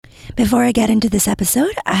Before I get into this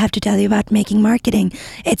episode, I have to tell you about Making Marketing.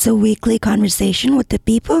 It's a weekly conversation with the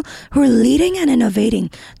people who are leading and innovating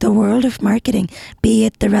the world of marketing, be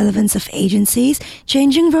it the relevance of agencies,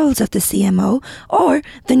 changing roles of the CMO, or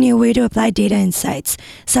the new way to apply data insights.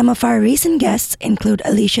 Some of our recent guests include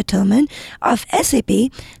Alicia Tillman of SAP,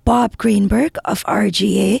 Bob Greenberg of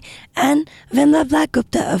RGA, and Vimla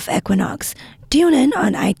Black-Gupta of Equinox. Tune in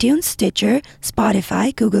on iTunes, Stitcher,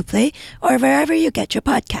 Spotify, Google Play, or wherever you get your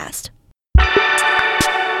podcast.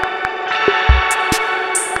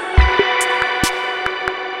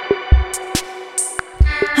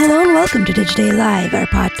 Hello and welcome to Digiday Live, our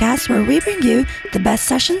podcast where we bring you the best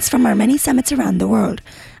sessions from our many summits around the world.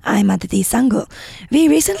 I'm Aditi Sangal. We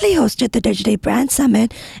recently hosted the Digiday Brand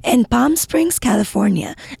Summit in Palm Springs,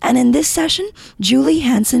 California. And in this session, Julie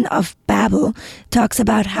Hansen of Babbel talks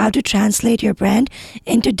about how to translate your brand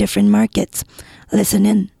into different markets. Listen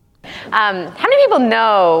in. How many people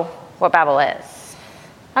know what Babbel is?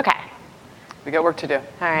 Okay. We got work to do. All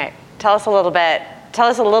right. Tell us a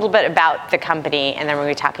little bit about the company, and then we're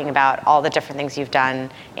going to be talking about all the different things you've done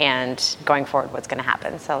and going forward what's going to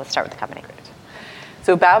happen. So let's start with the company. Great.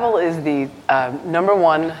 So Babbel is the number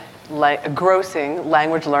one grossing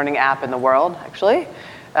language learning app in the world, actually.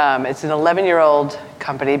 It's an 11-year-old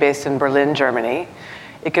company based in Berlin, Germany.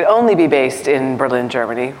 It could only be based in Berlin,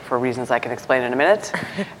 Germany, for reasons I can explain in a minute.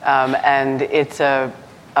 And it's a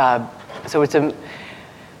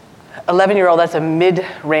 11-year-old, that's a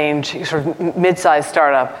mid-range, sort of mid-sized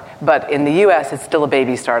startup, but in the US, it's still a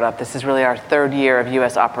baby startup. This is really our third year of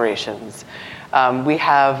US operations. We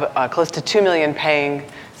have close to 2 million paying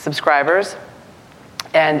subscribers.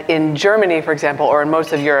 And in Germany, for example, or in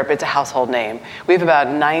most of Europe, it's a household name. We have about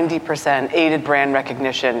 90% aided brand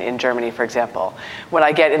recognition in Germany, for example. When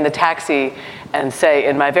I get in the taxi and say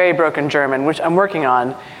in my very broken German, which I'm working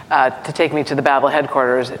on, to take me to the Babbel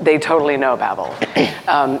headquarters, they totally know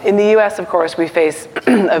Babbel. In the US, of course, we face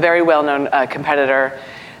a very well-known competitor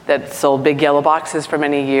that sold big yellow boxes for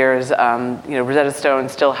many years. Rosetta Stone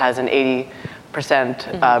still has an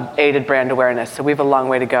 80% aided brand awareness, so we have a long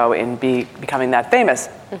way to go in becoming that famous.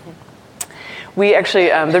 We actually,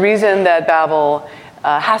 the reason that Babbel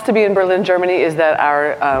has to be in Berlin, Germany, is that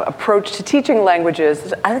our approach to teaching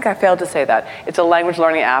languages, I think I failed to say that, it's a language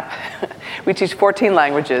learning app. We teach 14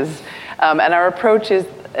 languages, and our approach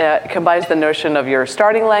combines the notion of your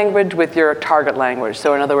starting language with your target language.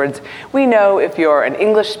 So in other words, we know if you're an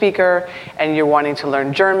English speaker and you're wanting to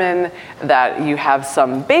learn German, that you have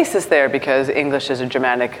some basis there because English is a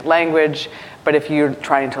Germanic language. But if you're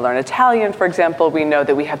trying to learn Italian, for example, we know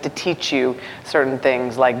that we have to teach you certain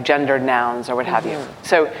things like gendered nouns or what have you.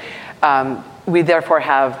 So we therefore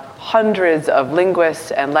have hundreds of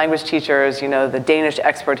linguists and language teachers, the Danish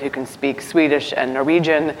expert who can speak Swedish and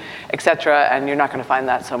Norwegian, et cetera, and you're not going to find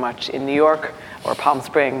that so much in New York or Palm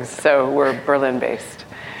Springs, so we're Berlin-based.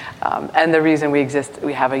 And the reason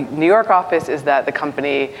we have a New York office is that the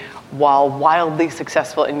company, while wildly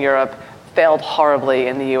successful in Europe, failed horribly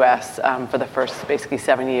in the US for the first basically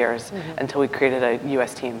 7 years until we created a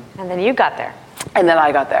US team. And then you got there. And then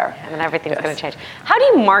I got there. And then everything's going to change. How do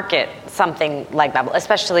you market something like Babbel,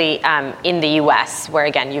 especially in the US, where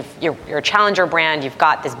again, you're a challenger brand, you've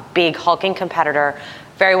got this big hulking competitor,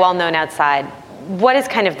 very well known outside. What is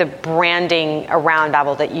kind of the branding around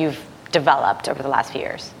Babbel that you've developed over the last few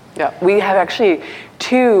years? Yeah, we have actually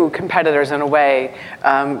two competitors in a way,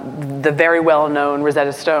 the very well-known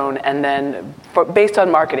Rosetta Stone, and then based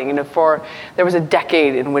on marketing, there was a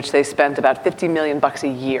decade in which they spent about $50 million a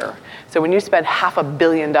year. So when you spend $500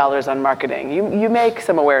 million on marketing, you make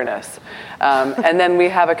some awareness. And then we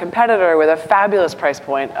have a competitor with a fabulous price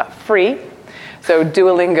point, free. So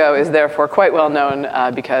Duolingo is therefore quite well known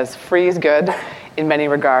because free is good in many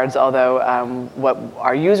regards, although what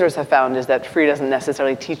our users have found is that free doesn't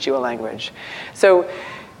necessarily teach you a language. So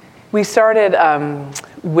we started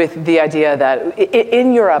with the idea that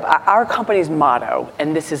in Europe, our company's motto,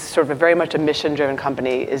 and this is sort of very much a mission-driven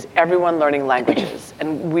company, is everyone learning languages.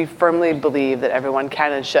 And we firmly believe that everyone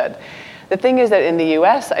can and should. The thing is that in the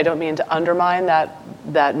US, I don't mean to undermine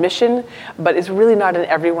that mission, but it's really not an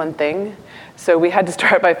everyone thing. So we had to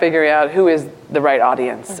start by figuring out who is the right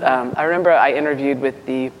audience. I remember I interviewed with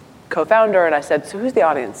the co-founder and I said, so who's the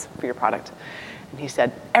audience for your product? And he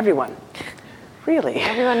said, everyone. Really?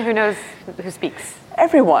 Everyone who speaks.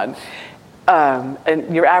 Everyone.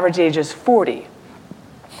 And your average age is 40.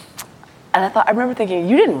 And I remember thinking,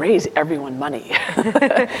 you didn't raise everyone money.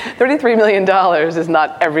 $33 million is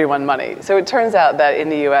not everyone money. So it turns out that in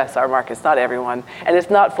the US, our market's not everyone, and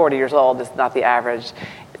it's not 40 years old, it's not the average.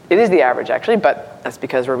 It is the average, actually, but that's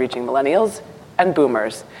because we're reaching millennials and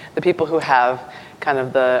boomers, the people who have kind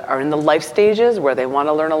of are in the life stages where they want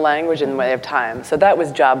to learn a language and when they have time. So that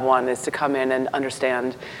was job one, is to come in and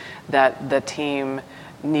understand that the team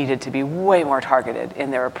needed to be way more targeted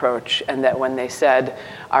in their approach, and that when they said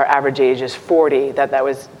our average age is 40, that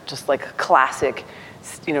was just like classic,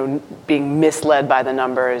 being misled by the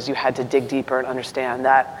numbers. You had to dig deeper and understand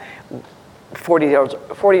that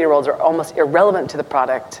 40-year-olds are almost irrelevant to the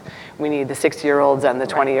product. We need the 60-year-olds and the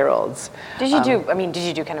 20-year-olds. Did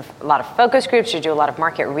you do kind of a lot of focus groups? Did you do a lot of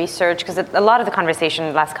market research? Because a lot of the conversation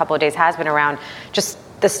the last couple of days has been around just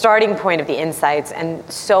the starting point of the insights, and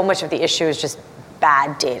so much of the issue is just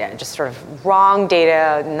bad data, just sort of wrong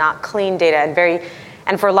data, not clean data,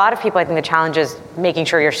 and for a lot of people, I think the challenge is making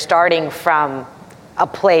sure you're starting from a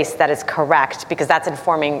place that is correct, because that's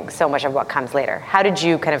informing so much of what comes later. How did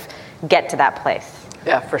you kind of get to that place?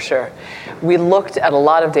 Yeah, for sure. We looked at a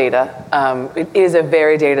lot of data. It is a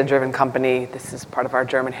very data-driven company. This is part of our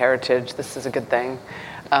German heritage. This is a good thing.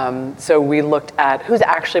 So we looked at who's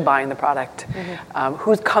actually buying the product,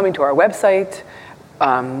 who's coming to our website.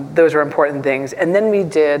 Those were important things. And then we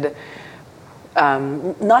did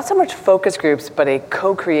not so much focus groups, but a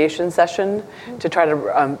co-creation session to try to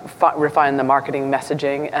refine the marketing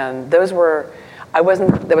messaging. And those were, that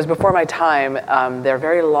was before my time. They're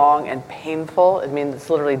very long and painful. I mean, it's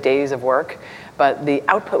literally days of work, but the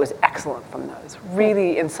output was excellent from those,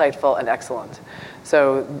 really insightful and excellent.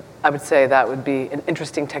 So I would say that would be an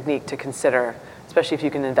interesting technique to consider, especially if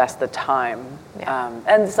you can invest the time. Yeah.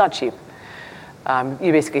 And it's not cheap.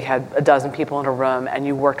 You basically had a dozen people in a room, and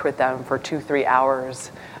you worked with them for 2-3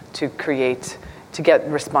 hours to get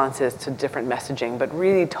responses to different messaging, but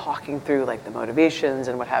really talking through like the motivations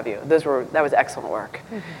and what have you. That was excellent work.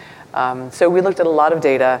 So we looked at a lot of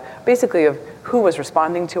data, basically of who was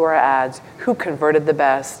responding to our ads, who converted the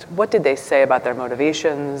best, what did they say about their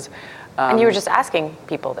motivations. And you were just asking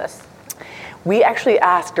people this? We actually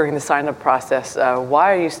asked during the sign-up process,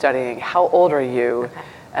 why are you studying? How old are you? Okay.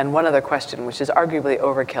 And one other question, which is arguably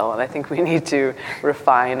overkill, and I think we need to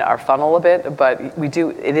refine our funnel a bit, but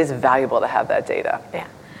it is valuable to have that data. Yeah.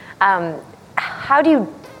 How do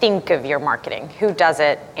you think of your marketing? Who does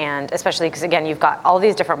it? And especially because, again, you've got all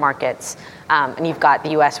these different markets, and you've got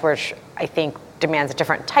the US, which I think demands a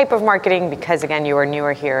different type of marketing because, again, you are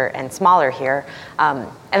newer here and smaller here. And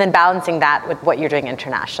then balancing that with what you're doing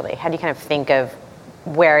internationally. How do you kind of think of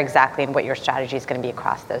where exactly and what your strategy is going to be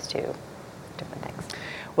across those two different things?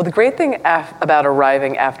 Well, the great thing about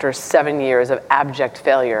arriving after 7 years of abject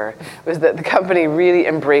failure was that the company really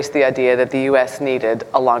embraced the idea that the US needed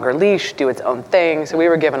a longer leash, do its own thing, so we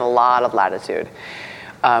were given a lot of latitude.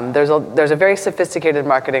 There's a very sophisticated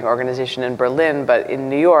marketing organization in Berlin, but in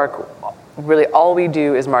New York, really all we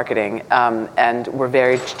do is marketing, and we're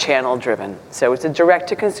very channel-driven. So it's a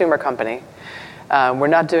direct-to-consumer company. We're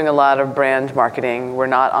not doing a lot of brand marketing. We're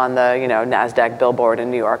not on the NASDAQ billboard in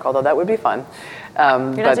New York, although that would be fun.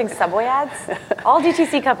 You're not doing Subway ads? All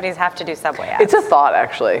DTC companies have to do Subway ads. It's a thought,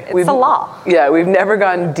 actually. It's a law. Yeah, we've never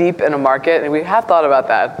gone deep in a market, and we have thought about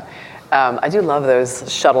that. I do love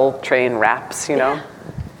those shuttle train wraps, Yeah.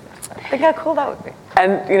 Think how cool that would be.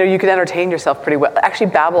 And you can entertain yourself pretty well.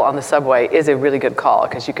 Actually, Babbel on the subway is a really good call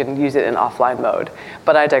because you can use it in offline mode.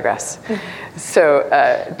 But I digress. So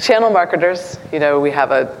channel marketers, we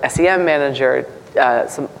have a SEM manager,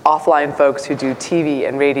 some offline folks who do TV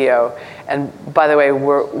and radio. And by the way,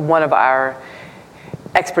 one of our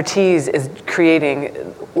expertise is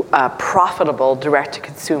creating profitable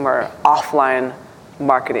direct-to-consumer offline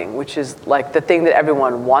marketing, which is like the thing that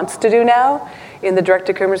everyone wants to do now. In the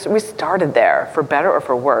direct-to-consumer, we started there, for better or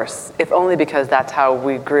for worse, if only because that's how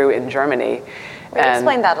we grew in Germany.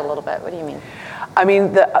 Explain that a little bit. What do you mean? I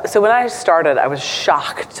mean, so when I started, I was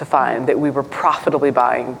shocked to find that we were profitably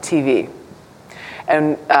buying TV.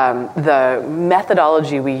 And the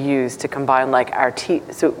methodology we use to combine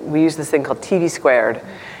so we use this thing called TV Squared,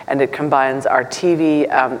 and it combines our TV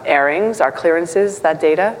airings, our clearances, that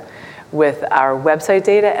data, with our website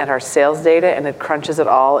data and our sales data, and it crunches it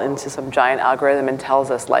all into some giant algorithm and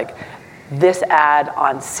tells us this ad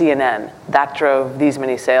on CNN, that drove these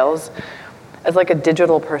many sales. As a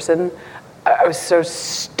digital person, I was so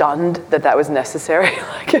stunned that was necessary.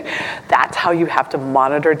 That's how you have to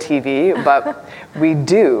monitor TV, but we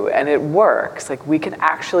do, and it works. We can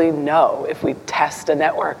actually know if we test a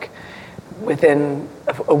network within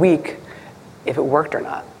a week if it worked or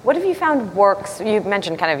not. What have you found works? You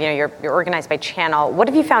mentioned kind of, you're organized by channel. What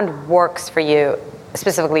have you found works for you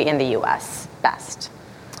specifically in the US best?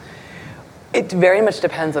 It very much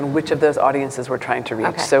depends on which of those audiences we're trying to reach.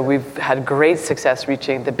 Okay. So we've had great success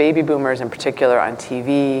reaching the baby boomers in particular on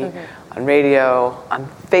TV, on radio, on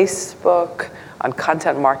Facebook, on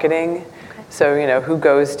content marketing. So, who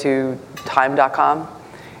goes to time.com?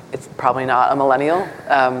 It's probably not a millennial.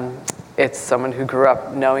 It's someone who grew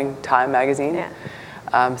up knowing Time magazine.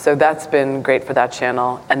 Yeah. So that's been great for that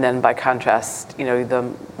channel. And then by contrast,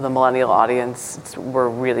 the millennial audience, we're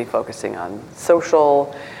really focusing on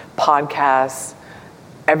social, podcasts,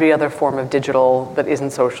 every other form of digital that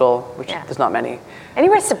isn't social, which there's not many.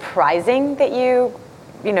 Anywhere surprising that you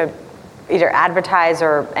either advertise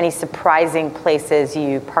or any surprising places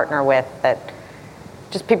you partner with that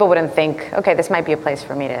just people wouldn't think, okay, this might be a place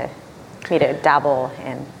for me to dabble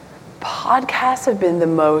in? Podcasts have been the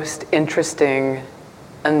most interesting,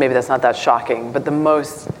 and maybe that's not that shocking, but the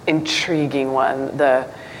most intriguing one. The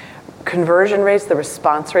conversion rates, the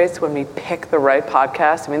response rates when we pick the right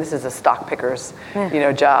podcast. I mean, this is a stock picker's,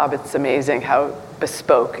 job. It's amazing how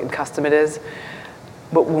bespoke and custom it is.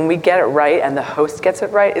 But when we get it right and the host gets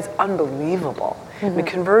it right, it's unbelievable. I mean,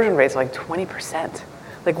 conversion rates are like 20%.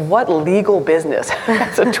 Like, what legal business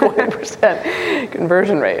has a 20%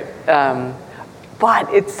 conversion rate?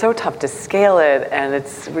 But it's so tough to scale it, and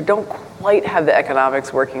we don't quite have the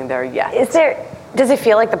economics working there yet. Does it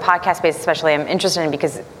feel like the podcast space, especially, I'm interested in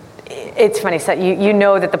because it's funny, so you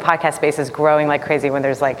know that the podcast space is growing like crazy when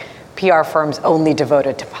there's like PR firms only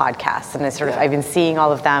devoted to podcasts, and I've been seeing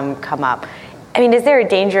all of them come up. I mean, is there a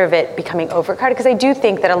danger of it becoming overcrowded? Because I do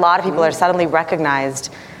think that a lot of people are suddenly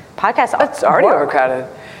recognized podcasts. It's already overcrowded.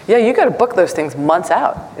 Yeah, you got to book those things months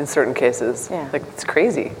out in certain cases. Yeah. Like, it's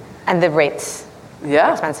crazy. And the rates.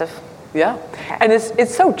 Yeah. Expensive. Yeah. Okay. And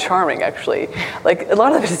it's so charming, actually. Like, a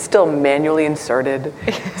lot of it is still manually inserted.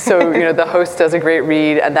 So, the host does a great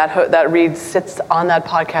read, and that read sits on that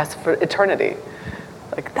podcast for eternity.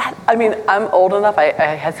 Like that, I mean, I'm old enough, I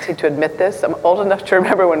hesitate to admit this, I'm old enough to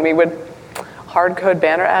remember when we would hard code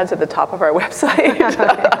banner ads at the top of our website.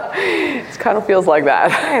 It kind of feels like that.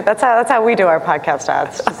 Right, that's how we do our podcast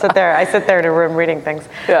ads. I sit there in a room reading things.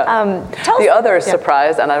 Yeah. The other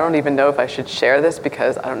surprise, and I don't even know if I should share this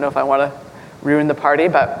because I don't know if I want to ruin the party,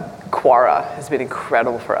 but Quora has been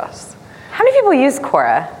incredible for us. How many people use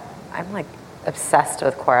Quora? I'm like obsessed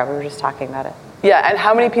with Quora. We were just talking about it. Yeah, and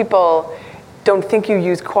how many people don't think you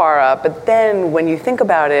use Quora, but then when you think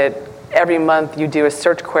about it, every month you do a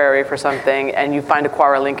search query for something and you find a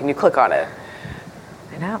Quora link and you click on it.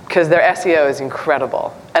 I know. Because their SEO is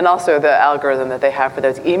incredible. And also the algorithm that they have for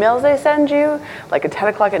those emails they send you, like at 10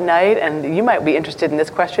 o'clock at night, and you might be interested in this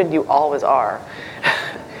question, you always are.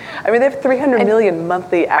 I mean, they have 300 million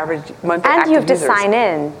monthly active users. And you have to sign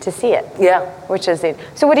in to see it. Yeah. Which is it.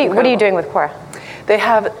 So what are you doing with Quora? They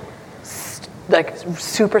have like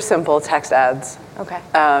super simple text ads. Okay.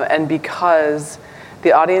 And because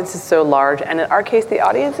the audience is so large, and in our case, the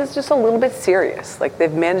audience is just a little bit serious. Like,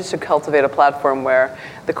 they've managed to cultivate a platform where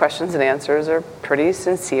the questions and answers are pretty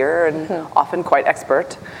sincere and often quite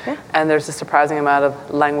expert. Yeah. And there's a surprising amount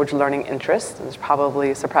of language learning interest. And there's probably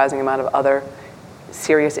a surprising amount of other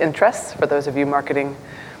serious interests for those of you marketing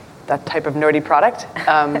that type of nerdy product.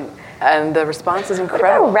 And the response is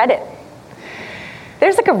incredible. What about Reddit?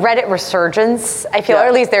 There's like a Reddit resurgence, I feel, or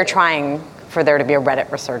at least they're trying for there to be a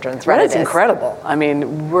Reddit resurgence. Reddit's incredible. I mean,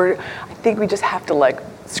 I think we just have to like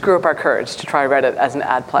screw up our courage to try Reddit as an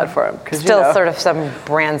ad platform. Still sort of some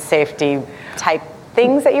brand safety type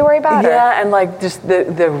things that you worry about? Yeah, and like just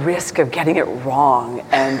the risk of getting it wrong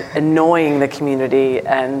and annoying the community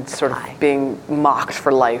and sort of being mocked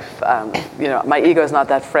for life. My ego is not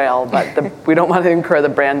that frail, but we don't want to incur the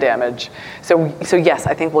brand damage. So yes,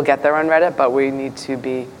 I think we'll get there on Reddit, but we need to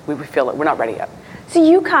we feel it. We're not ready yet. So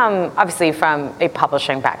you come obviously from a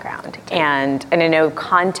publishing background, and I know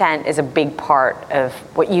content is a big part of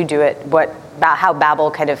what you do. About how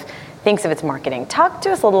Babbel kind of thinks of its marketing. Talk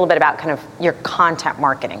to us a little bit about kind of your content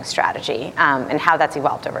marketing strategy and how that's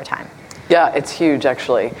evolved over time. Yeah, it's huge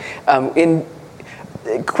actually.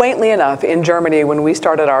 Quaintly enough, in Germany, when we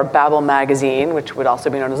started our Babbel magazine, which would also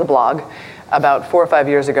be known as a blog, about 4 or 5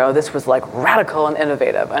 years ago, this was like radical and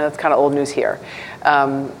innovative, and it's kind of old news here.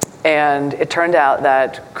 And it turned out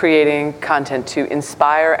that creating content to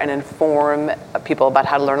inspire and inform people about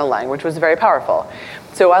how to learn a language was very powerful.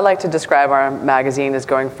 So I like to describe our magazine as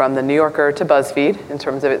going from the New Yorker to BuzzFeed in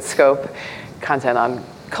terms of its scope, content on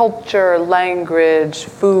culture, language,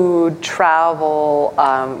 food, travel.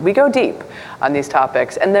 We go deep on these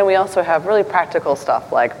topics. And then we also have really practical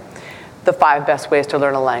stuff like the 5 best ways to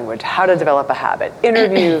learn a language, how to develop a habit,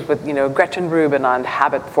 interviews with Gretchen Rubin on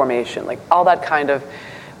habit formation, like all that kind of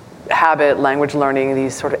habit, language learning,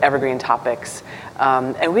 these sort of evergreen topics.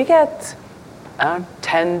 And we get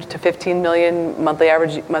 10 to 15 million monthly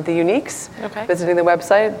uniques visiting the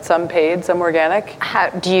website, some paid, some organic. How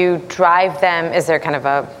do you drive them? Is there kind of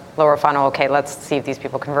lower funnel, okay, let's see if these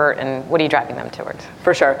people convert, and what are you driving them towards?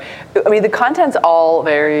 For sure. I mean, the content's all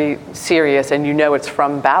very serious, and you know it's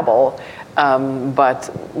from Babbel, but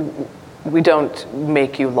we don't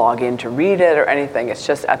make you log in to read it or anything. It's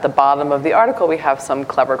just at the bottom of the article, we have some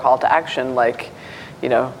clever call to action, like,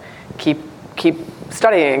 keep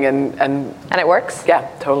studying and it works? Yeah,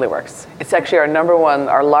 totally works. It's actually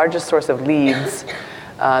our largest source of leads,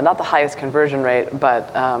 not the highest conversion rate,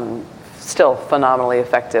 but still phenomenally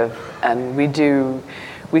effective. And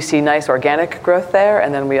we see nice organic growth there,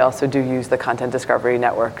 and then we also do use the content discovery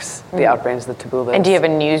networks, the Outbrains, the Taboola's. And do you have a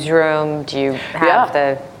newsroom? Do you have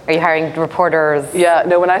are you hiring reporters? Yeah,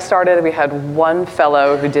 no, when I started, we had one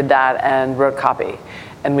fellow who did that and wrote copy.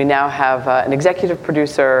 And we now have an executive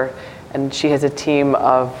producer, and she has a team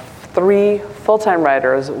of 3 full-time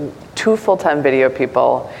writers, 2 full-time video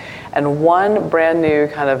people, and 1 brand new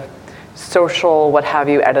kind of social what have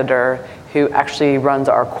you editor who actually runs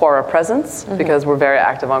our Quora presence, because we're very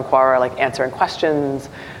active on Quora, like answering questions.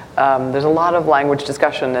 There's a lot of language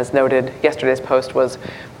discussion, as noted. Yesterday's post was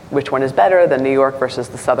which one is better, the New York versus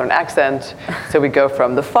the Southern accent. So we go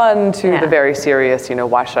from the fun to the very serious,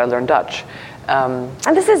 why should I learn Dutch? And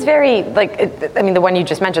this is very, the one you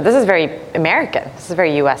just mentioned, this is very American. This is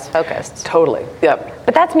very US focused. Totally, yep.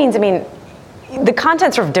 But that means, the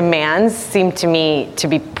content sort of demands seem to me to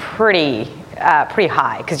be pretty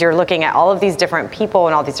high, because you're looking at all of these different people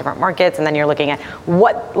and all these different markets, and then you're looking at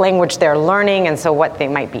what language they're learning, and so what they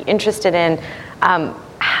might be interested in.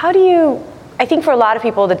 I think for a lot of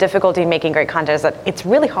people, the difficulty in making great content is that it's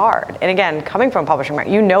really hard. And again, coming from a publishing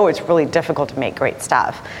market, it's really difficult to make great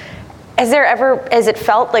stuff. Has it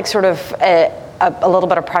felt like sort of a little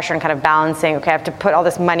bit of pressure and kind of balancing, okay, I have to put all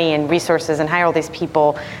this money and resources and hire all these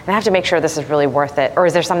people, and I have to make sure this is really worth it, or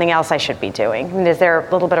is there something else I should be doing? Is there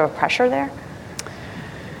a little bit of a pressure there?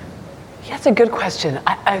 Yeah, that's a good question.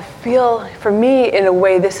 I feel, for me, in a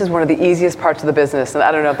way, this is one of the easiest parts of the business, and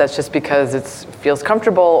I don't know if that's just because it feels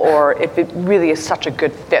comfortable or if it really is such a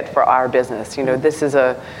good fit for our business.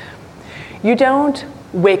 You don't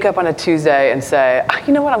wake up on a Tuesday and say,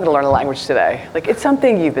 you know what, I'm going to learn a language today. Like, it's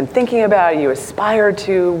something you've been thinking about, you aspire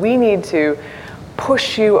to. We need to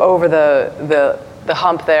push you over the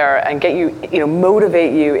hump there and get you,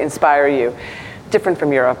 motivate you, inspire you. Different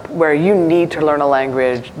from Europe, where you need to learn a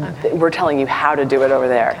language. Okay. We're telling you how to do it over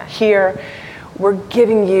there. Okay. Here, we're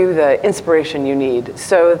giving you the inspiration you need.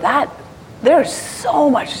 So there's so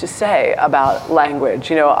much to say about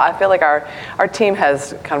language. I feel like our team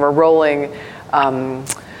has kind of a rolling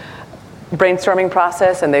brainstorming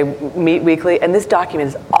process, and they meet weekly, and this document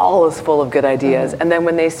is all full of good ideas. And then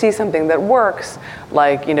when they see something that works,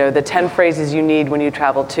 like the 10 phrases you need when you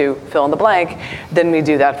travel to fill in the blank, then we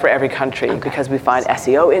do that for every country, because we find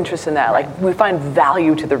SEO interest in that. Like, we find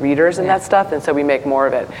value to the readers in that stuff, and so we make more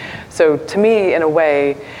of it. So to me, in a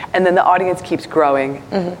way, and then the audience keeps growing,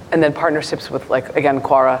 and then partnerships with,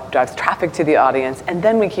 Quora drives traffic to the audience, and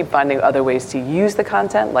then we keep finding other ways to use the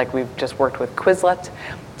content, like we've just worked with Quizlet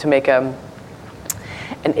to make an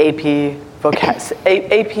AP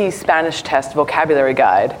Spanish test vocabulary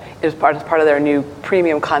guide. Is part of their new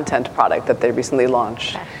premium content product that they recently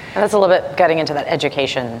launched. Okay. And that's a little bit getting into that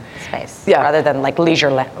education space, rather than leisure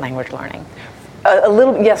language learning. A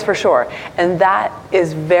little, yes, for sure. And that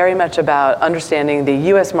is very much about understanding the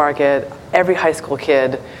US market, every high school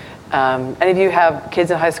kid. Any of you have kids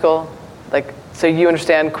in high school? So you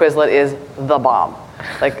understand Quizlet is the bomb.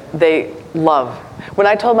 They love. When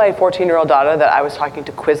I told my 14-year-old daughter that I was talking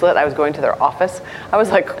to Quizlet, I was going to their office, I was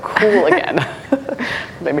like, cool again.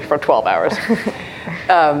 Maybe for 12 hours.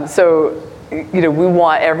 We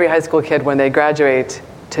want every high school kid, when they graduate,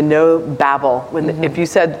 to know Babbel. If you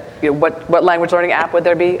said, what language learning app would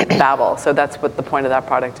there be? Babbel. So that's what the point of that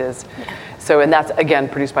product is. So, and that's, again,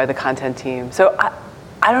 produced by the content team. So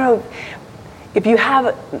I don't know. If you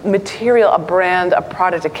have material, a brand, a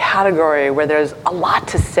product, a category where there's a lot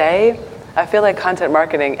to say, I feel like content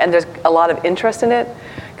marketing, and there's a lot of interest in it,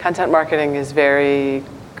 content marketing is very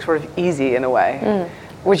sort of easy in a way.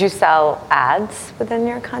 Would you sell ads within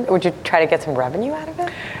your content? Would you try to get some revenue out of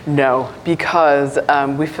it? No, because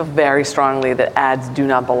we feel very strongly that ads do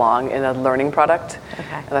not belong in a learning product.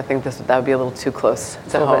 Okay. And I think that would be a little too close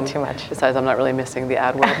to home. A little bit too much. Besides, I'm not really missing the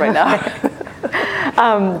ad world right now.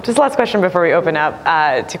 Just last question before we open up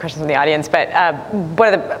to questions from the audience. But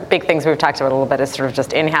one of the big things we've talked about a little bit is sort of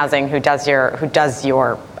just in-housing who does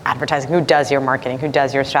your advertising, who does your marketing, who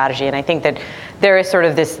does your strategy. And I think that there is sort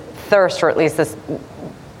of this thirst, or at least this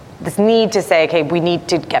need to say, okay, we need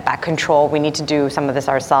to get back control. We need to do some of this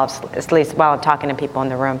ourselves, at least while I'm talking to people in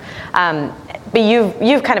the room. But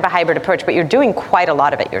you've kind of a hybrid approach, but you're doing quite a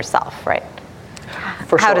lot of it yourself, right?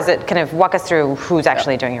 How does it kind of walk us through who's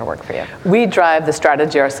actually doing your work for you? We drive the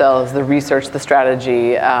strategy ourselves, the research, the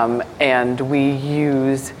strategy, and we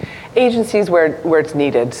use agencies where it's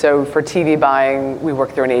needed. So for TV buying, we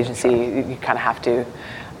work through an agency. You kind of have to.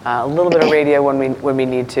 A little bit of radio when we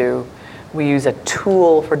need to. We use a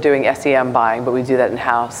tool for doing SEM buying, but we do that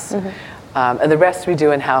in-house. And the rest we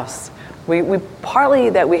do in-house. We partly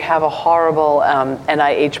that we have a horrible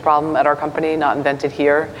NIH problem at our company, not invented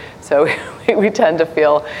here. So we tend to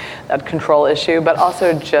feel that control issue, but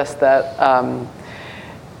also just that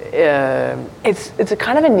it's a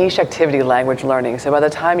kind of a niche activity, language learning. So by the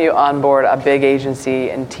time you onboard a big agency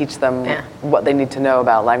and teach them what they need to know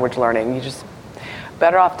about language learning, you just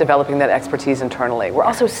better off developing that expertise internally. We're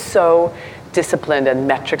also so disciplined and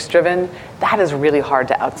metrics driven, that is really hard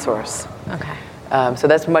to outsource. Okay. So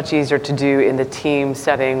that's much easier to do in the team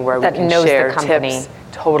setting where we can share tips.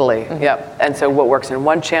 Totally, yep. And so what works in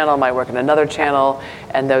one channel might work in another channel,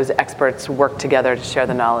 and those experts work together to share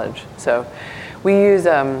the knowledge. So we use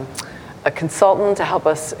a consultant to help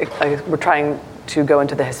us. We're trying to go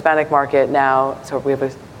into the Hispanic market now, so we have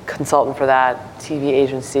a consultant for that, TV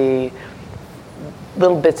agency,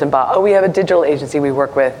 little bits and bobs. We have a digital agency we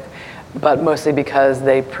work with, but mostly because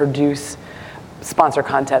they produce sponsor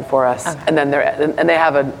content for us, and then they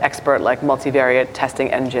have an expert like multivariate testing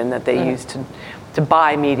engine that they use to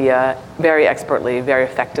buy media very expertly, very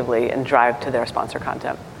effectively, and drive to their sponsor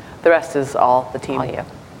content. The rest is all the team. All you.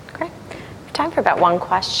 Great. We have time for about one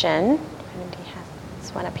question. Anybody has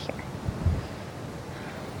this one up here?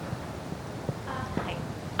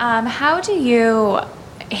 Hi. How do you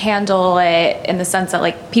handle it in the sense that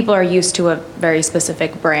like people are used to a very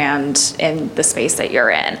specific brand in the space that you're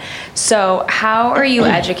in? So how are you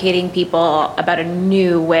educating people about a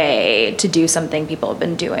new way to do something people have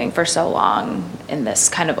been doing for so long in this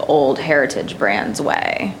kind of old heritage brands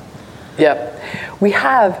way? Yep. We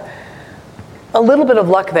have a little bit of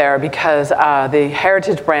luck there because the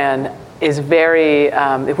heritage brand is very,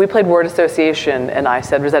 if we played word association and I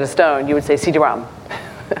said Rosetta Stone, you would say CD-ROM.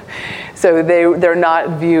 So they're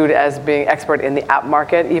not viewed as being expert in the app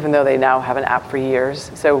market, even though they now have an app for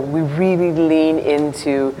years. So we really lean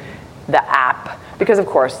into the app because, of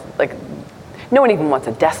course, like no one even wants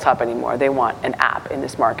a desktop anymore. They want an app in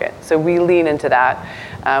this market. So we lean into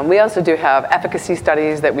that. We also do have efficacy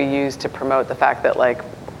studies that we use to promote the fact that like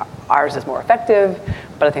ours is more effective,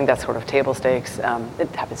 but I think that's sort of table stakes.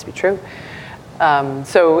 It happens to be true. And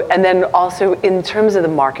then also in terms of the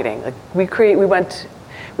marketing, like we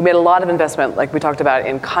made a lot of investment, like we talked about,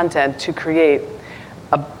 in content to create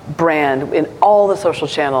a brand in all the social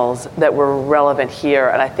channels that were relevant here.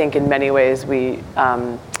 And I think in many ways we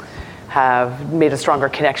have made a stronger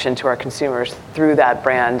connection to our consumers through that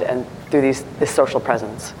brand and through this social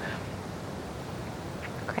presence.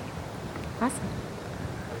 Great. Awesome.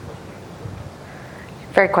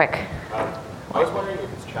 Very quick. I was wondering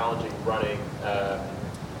if it's challenging running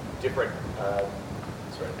different.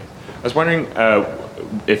 I was wondering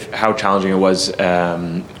how challenging it was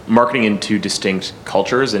marketing into distinct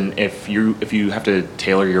cultures, and if you have to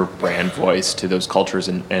tailor your brand voice to those cultures,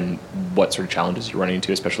 and what sort of challenges you're running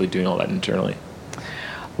into, especially doing all that internally.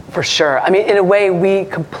 For sure. I mean, in a way, we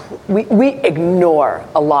ignore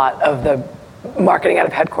a lot of the marketing out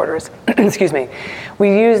of headquarters. Excuse me.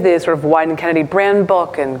 We use the sort of Wieden+Kennedy brand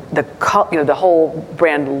book and the whole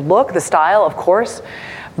brand look, the style, of course,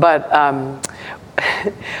 but.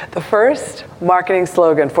 The first marketing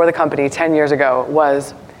slogan for the company 10 years ago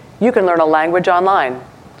was, "You can learn a language online."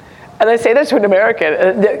 And I say that to an American,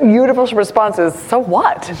 and the beautiful response is, "So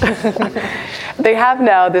what?" They have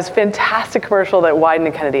now this fantastic commercial that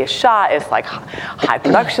Wieden+Kennedy has shot. It's like high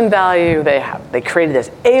production value. They created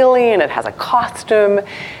this alien. It has a costume,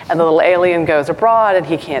 and the little alien goes abroad, and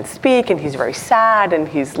he can't speak, and he's very sad, and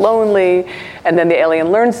he's lonely. And then the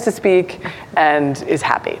alien learns to speak and is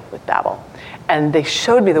happy with Babbel. And they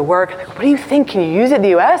showed me the work. Like, what do you think? Can you use it in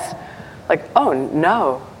the US? Like, oh,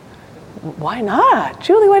 no. Why not?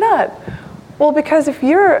 Julie, why not? Well, because if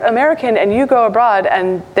you're American and you go abroad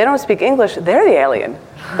and they don't speak English, they're the alien.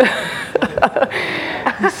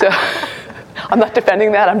 So I'm not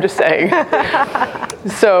defending that, I'm just saying.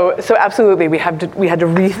 So absolutely, we had to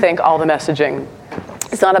rethink all the messaging.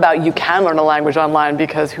 It's not about you can learn a language online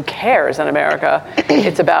because who cares in America.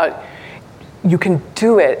 It's about you can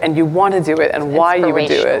do it and you want to do it and why you would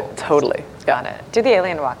do it. Totally. Got it. Do the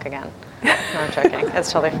alien walk again. No, I'm joking.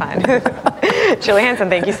 That's totally fine. Julie Hansen,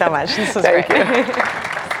 thank you so much. This was great.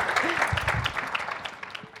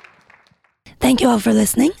 Thank you all for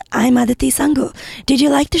listening. I'm Aditi Sangu. Did you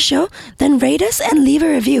like the show? Then rate us and leave a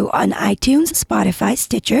review on iTunes, Spotify,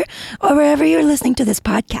 Stitcher, or wherever you're listening to this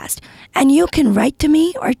podcast. And you can write to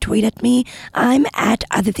me or tweet at me. I'm at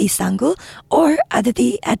Aditi Sangul or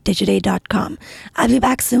Aditi@digiday.com. I'll be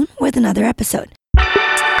back soon with another episode.